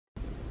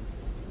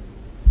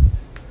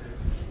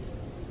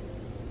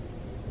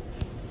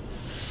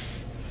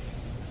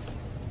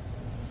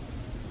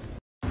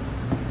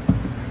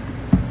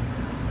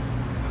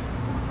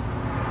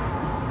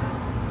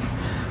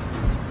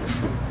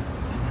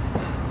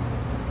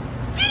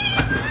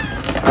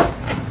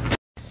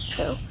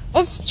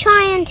It's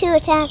trying to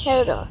attack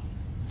Hodor.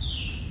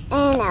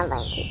 And I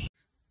like it.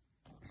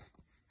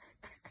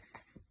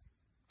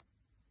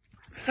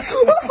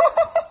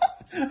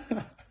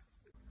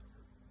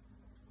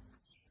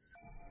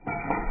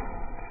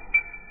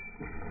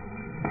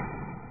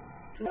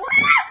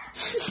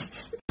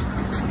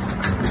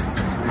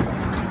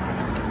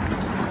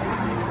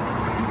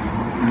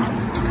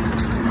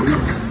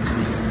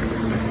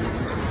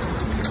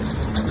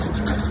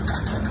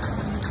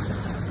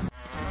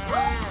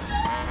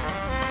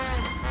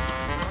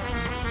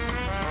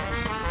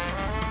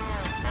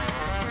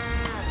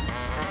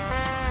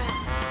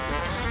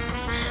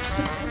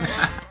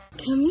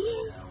 Come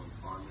here.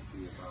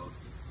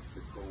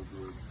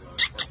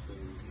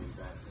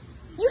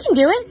 You can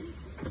do it.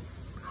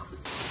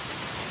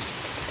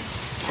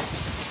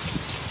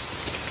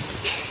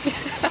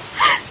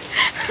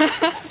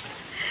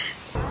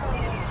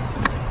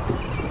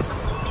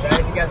 Guys,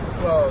 you got the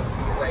flow.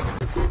 Like.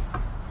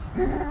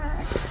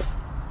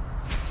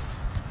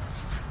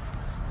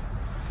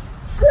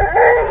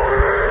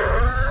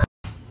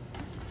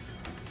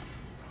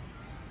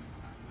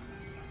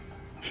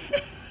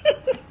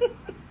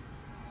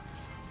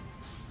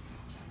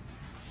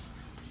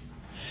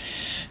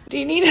 Do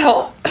you need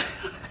help?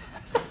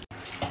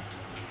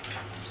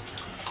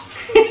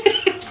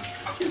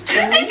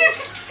 I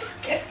just...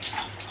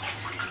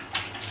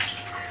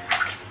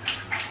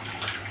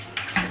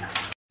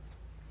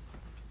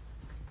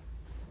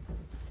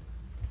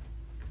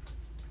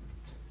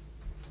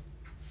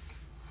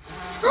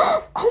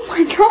 Oh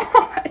my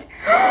god!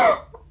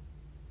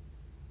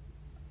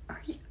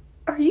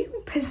 Are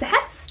you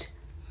possessed?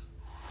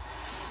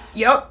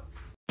 Yup.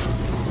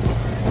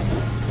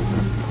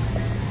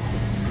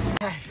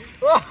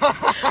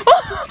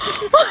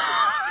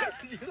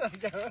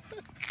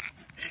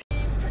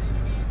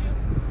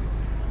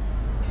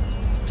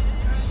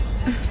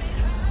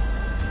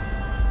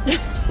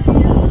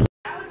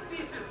 Alex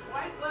needs to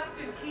swipe left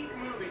and keep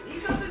moving. He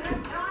doesn't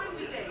have time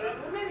today.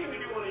 Well, maybe we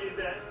do want to use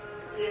that.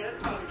 Yeah, that's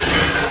probably.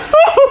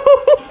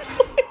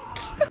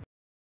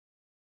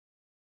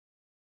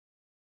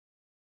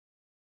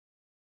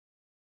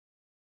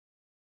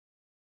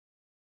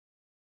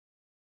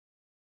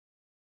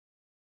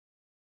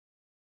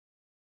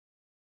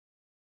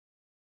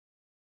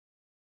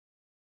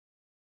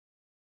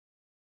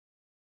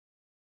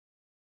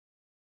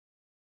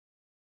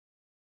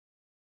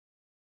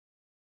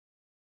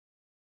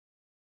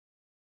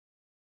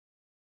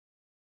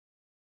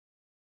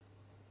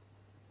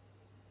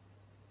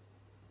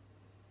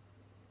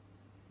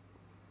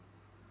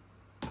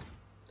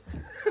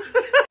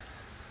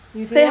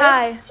 Say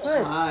hi.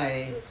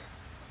 Hi.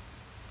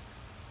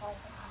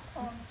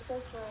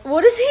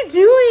 What is he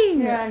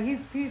doing? Yeah, he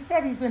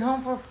said he's been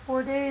home for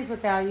 4 days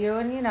without you,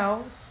 and you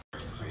know.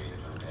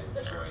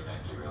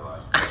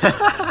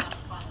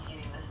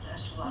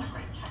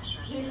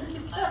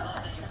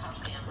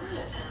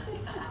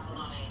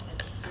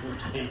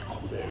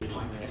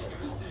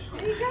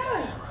 Where you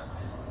going?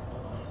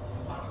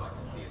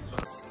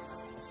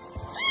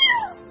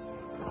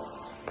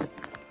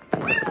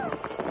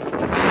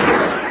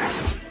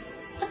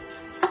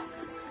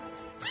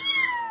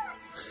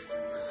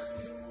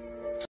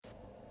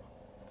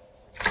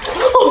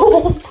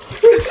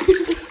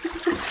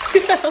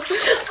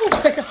 Oh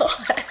my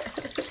god.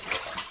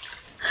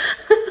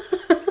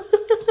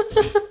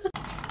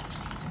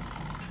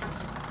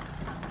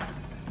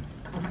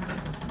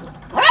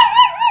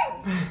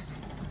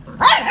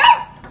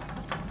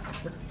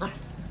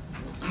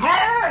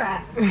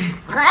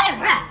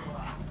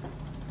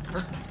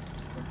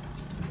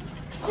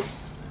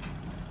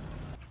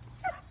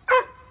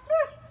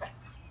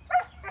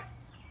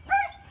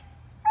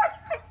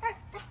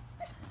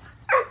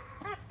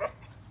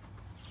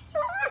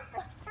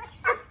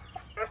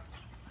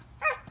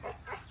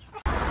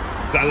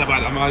 زعل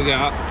بعد ما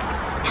قاعد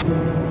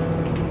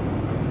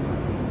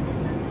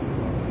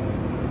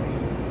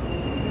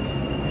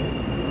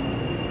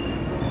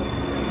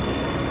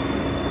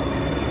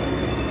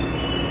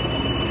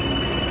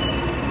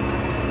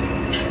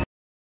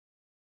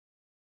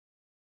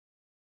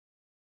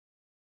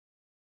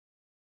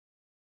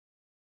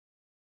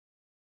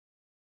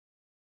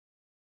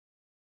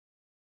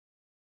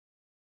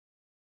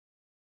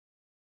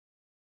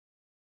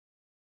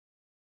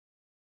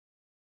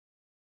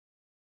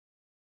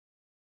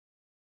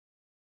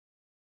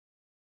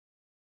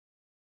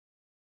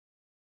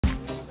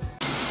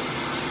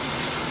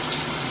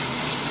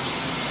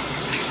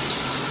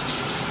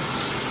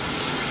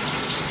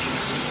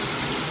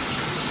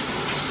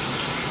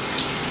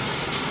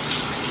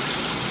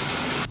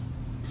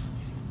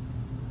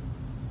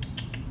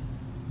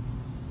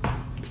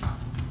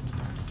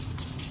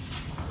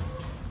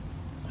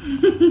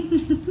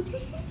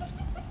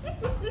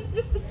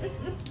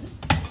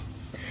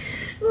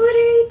What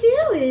are you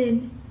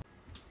doing?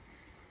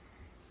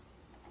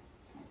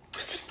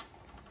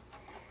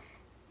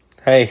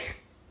 Hey.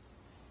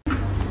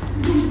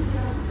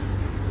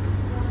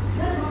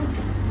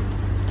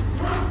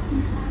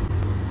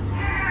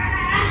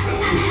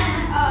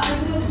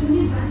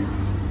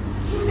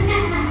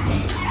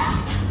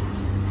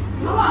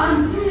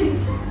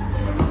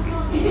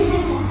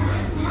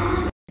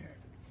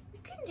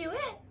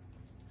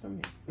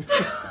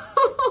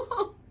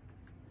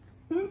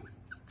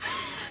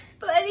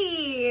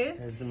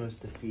 here. That's the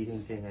most defeating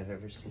thing I've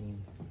ever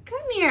seen. Come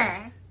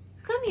here.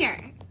 Come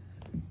here.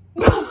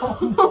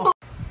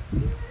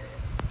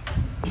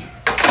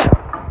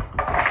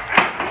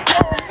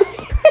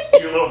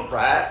 You little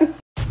brat.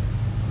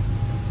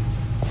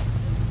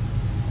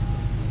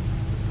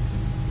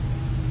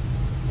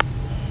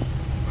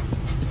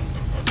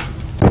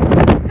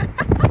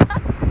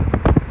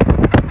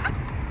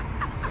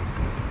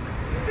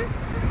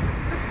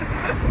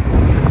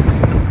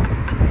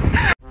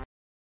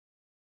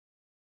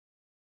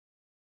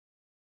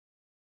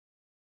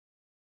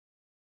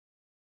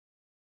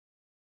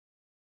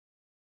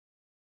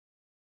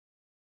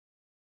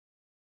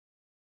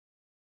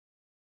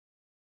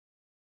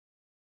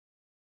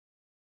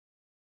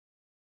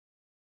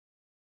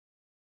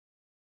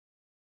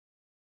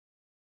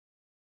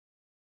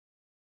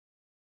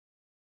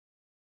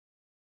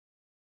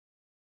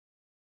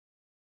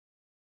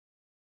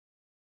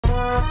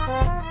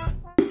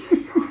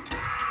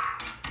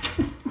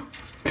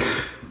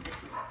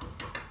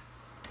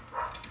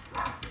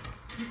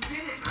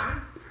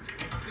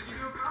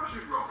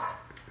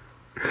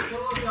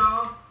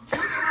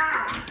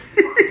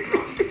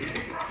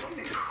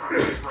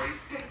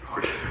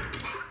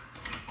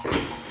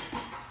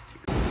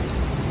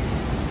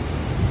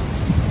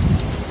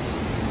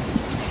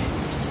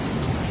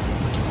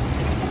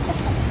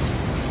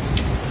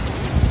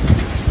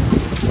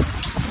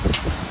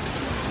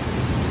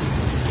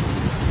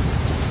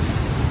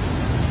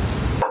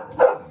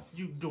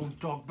 You don't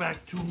talk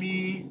back to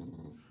me.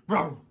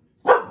 Row.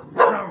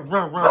 Row,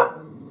 row,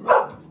 row.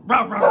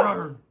 Row, row,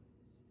 row.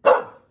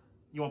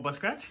 You want butt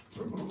scratch?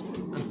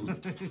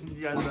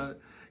 Yes,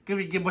 give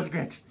me butt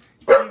scratch.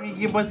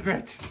 Give butt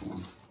scratch.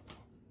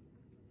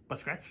 Butt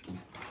scratch?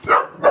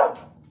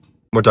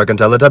 We're talking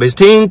Teletubbies.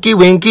 Tinky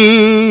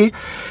Winky,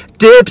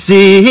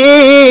 Dipsy,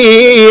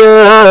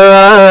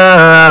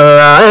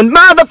 and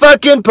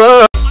motherfucking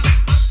Puss.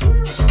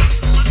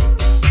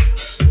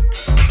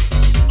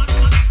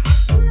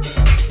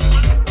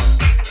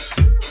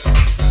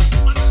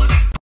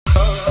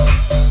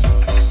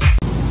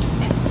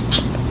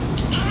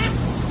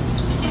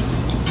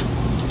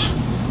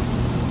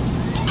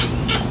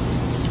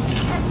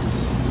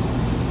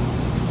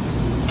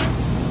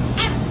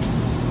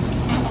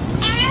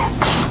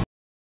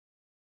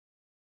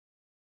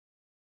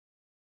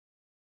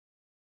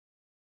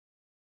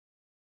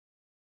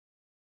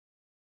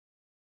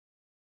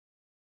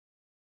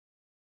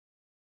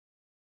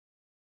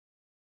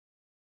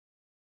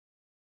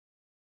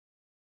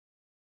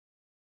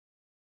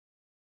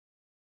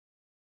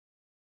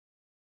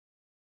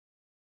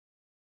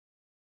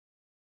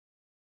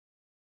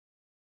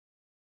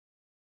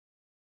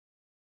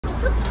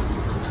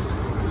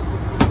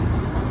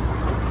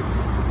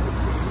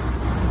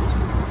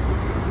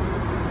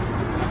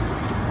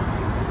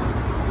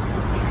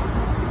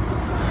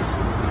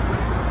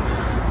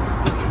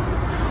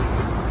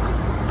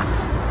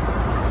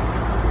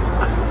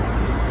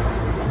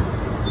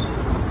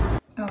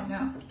 Oh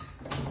no.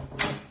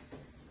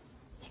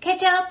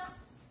 Ketchup!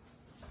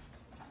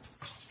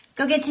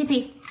 Go get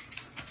TP.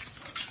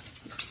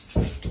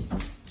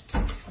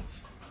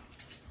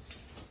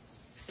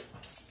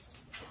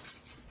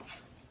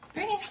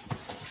 Bring it.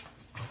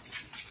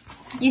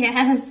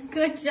 Yes,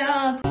 good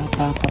job.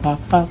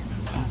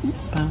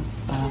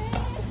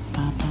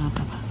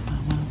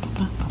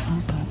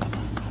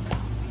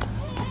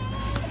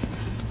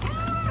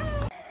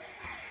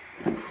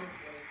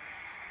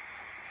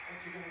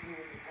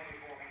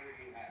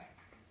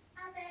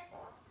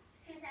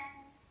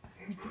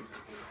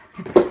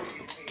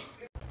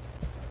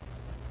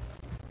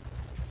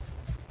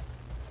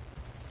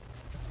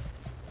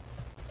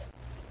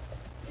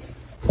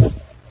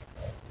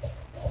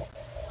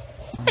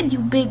 You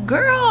big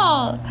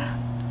girl.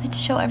 Let's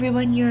show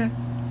everyone your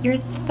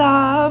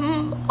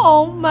thumb.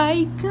 Oh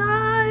my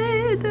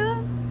god.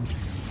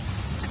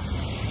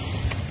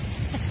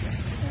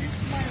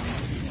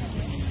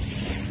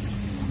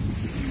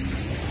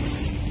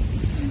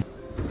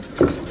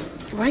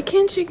 Why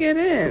can't you get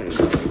in?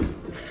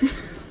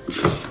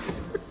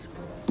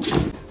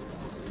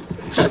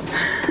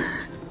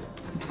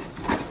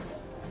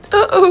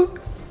 Uh-oh.